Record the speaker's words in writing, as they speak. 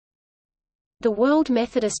The World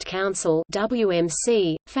Methodist Council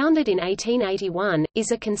 (WMC), founded in 1881,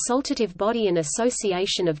 is a consultative body and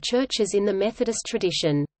association of churches in the Methodist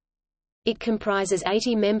tradition. It comprises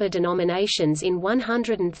 80 member denominations in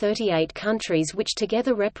 138 countries which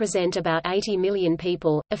together represent about 80 million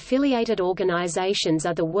people. Affiliated organizations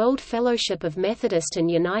are the World Fellowship of Methodist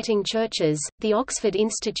and Uniting Churches, the Oxford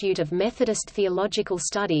Institute of Methodist Theological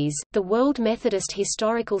Studies, the World Methodist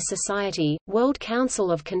Historical Society, World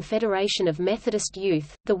Council of Confederation of Methodist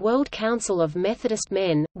Youth, the World Council of Methodist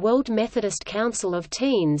Men, World Methodist Council of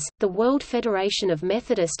Teens, the World Federation of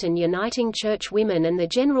Methodist and Uniting Church Women, and the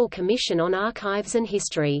General Commission on Archives and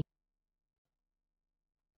History.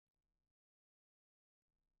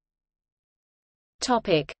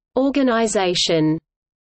 Topic: Organization.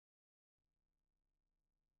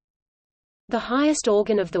 The highest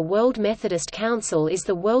organ of the World Methodist Council is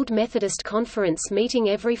the World Methodist Conference, meeting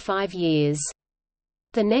every 5 years.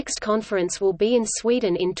 The next conference will be in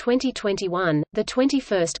Sweden in 2021. The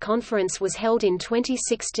 21st conference was held in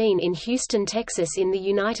 2016 in Houston, Texas in the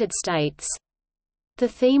United States. The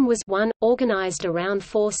theme was 1, organized around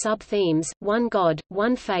 4 sub-themes: 1 God,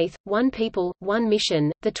 1 faith, 1 people, 1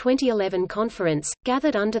 mission. The 2011 conference,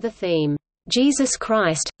 gathered under the theme, Jesus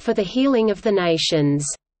Christ, for the Healing of the Nations,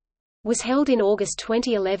 was held in August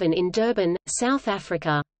 2011 in Durban, South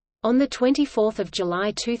Africa. On 24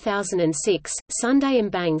 July 2006, Sunday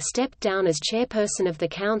Mbang stepped down as chairperson of the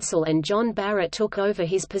council and John Barrett took over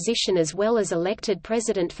his position as well as elected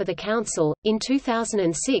president for the council. In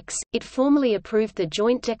 2006, it formally approved the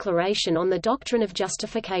Joint Declaration on the Doctrine of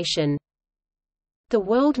Justification. The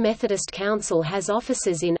World Methodist Council has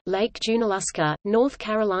offices in Lake Junaluska, North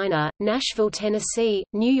Carolina, Nashville, Tennessee,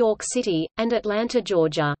 New York City, and Atlanta,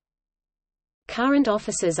 Georgia. Current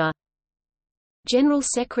officers are General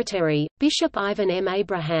Secretary, Bishop Ivan M.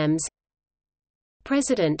 Abrahams,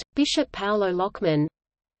 President, Bishop Paulo Lockman,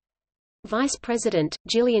 Vice President,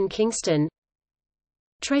 Gillian Kingston,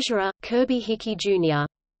 Treasurer, Kirby Hickey Jr.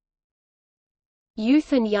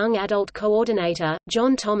 Youth and Young Adult Coordinator,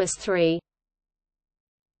 John Thomas III.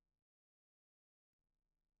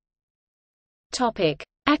 Topic: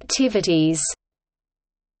 Activities.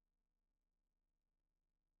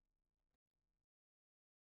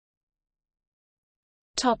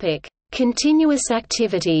 Topic: Continuous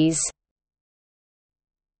activities.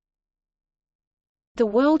 The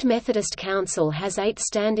World Methodist Council has 8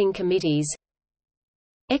 standing committees.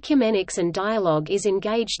 Ecumenics and Dialogue is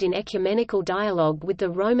engaged in ecumenical dialogue with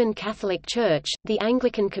the Roman Catholic Church, the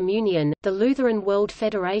Anglican Communion, the Lutheran World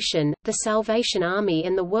Federation, the Salvation Army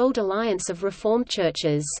and the World Alliance of Reformed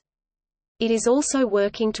Churches. It is also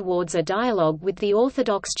working towards a dialogue with the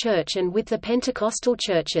Orthodox Church and with the Pentecostal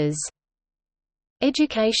churches.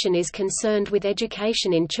 Education is concerned with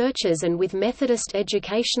education in churches and with Methodist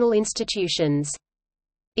educational institutions.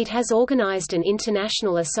 It has organized an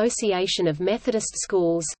international association of Methodist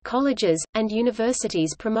schools, colleges, and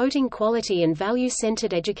universities promoting quality and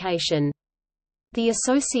value-centered education. The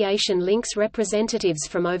association links representatives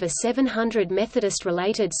from over 700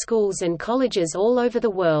 Methodist-related schools and colleges all over the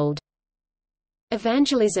world.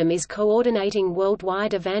 Evangelism is coordinating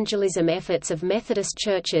worldwide evangelism efforts of Methodist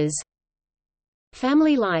churches.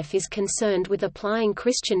 Family life is concerned with applying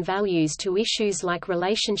Christian values to issues like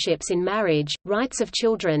relationships in marriage, rights of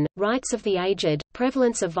children, rights of the aged,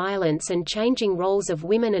 prevalence of violence and changing roles of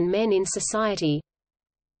women and men in society.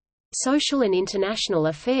 Social and international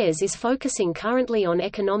affairs is focusing currently on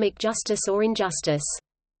economic justice or injustice.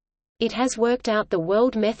 It has worked out the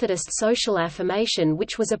World Methodist Social Affirmation,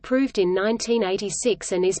 which was approved in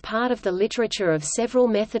 1986 and is part of the literature of several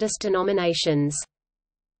Methodist denominations.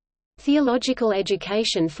 Theological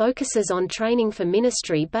education focuses on training for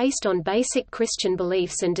ministry based on basic Christian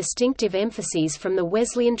beliefs and distinctive emphases from the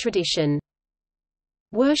Wesleyan tradition.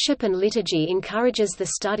 Worship and liturgy encourages the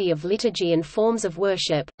study of liturgy and forms of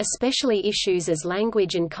worship, especially issues as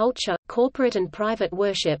language and culture, corporate and private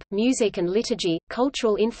worship, music and liturgy,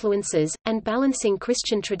 cultural influences, and balancing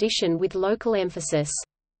Christian tradition with local emphasis.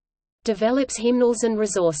 Develops hymnals and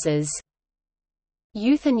resources.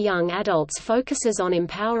 Youth and Young Adults focuses on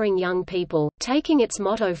empowering young people, taking its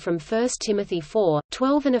motto from 1 Timothy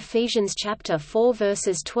 4:12 and Ephesians chapter 4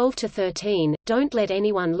 verses 12 to 13. Don't let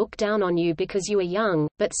anyone look down on you because you are young,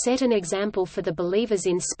 but set an example for the believers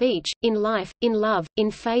in speech, in life, in love, in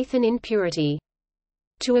faith and in purity.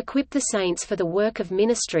 To equip the saints for the work of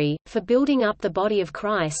ministry, for building up the body of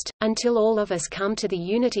Christ, until all of us come to the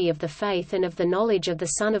unity of the faith and of the knowledge of the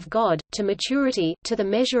Son of God, to maturity, to the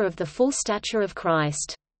measure of the full stature of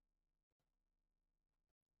Christ.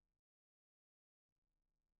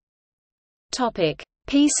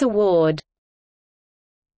 Peace Award.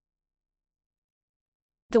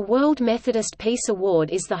 The World Methodist Peace Award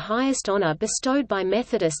is the highest honor bestowed by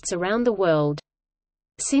Methodists around the world.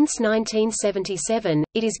 Since 1977,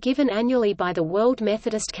 it is given annually by the World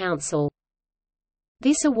Methodist Council.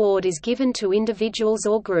 This award is given to individuals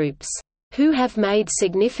or groups who have made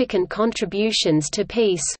significant contributions to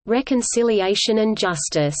peace, reconciliation and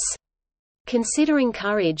justice, considering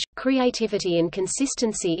courage, creativity and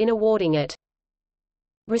consistency in awarding it.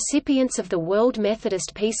 Recipients of the World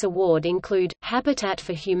Methodist Peace Award include, Habitat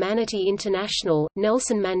for Humanity International,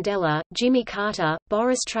 Nelson Mandela, Jimmy Carter,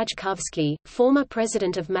 Boris Trajkovsky, former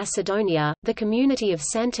President of Macedonia, the community of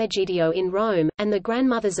Sant'Egidio in Rome, and the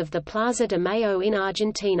grandmothers of the Plaza de Mayo in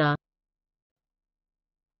Argentina.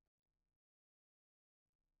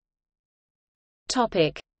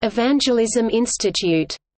 Evangelism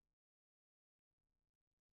Institute.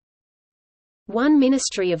 One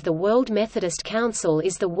ministry of the World Methodist Council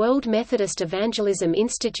is the World Methodist Evangelism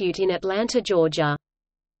Institute in Atlanta, Georgia.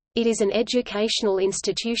 It is an educational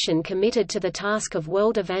institution committed to the task of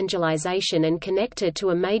world evangelization and connected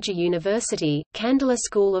to a major university, Candler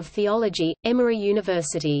School of Theology, Emory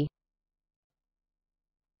University.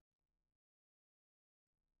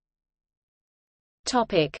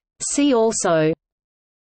 See also: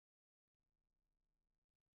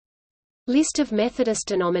 List of Methodist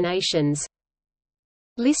denominations,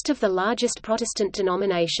 List of the largest Protestant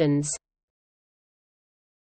denominations.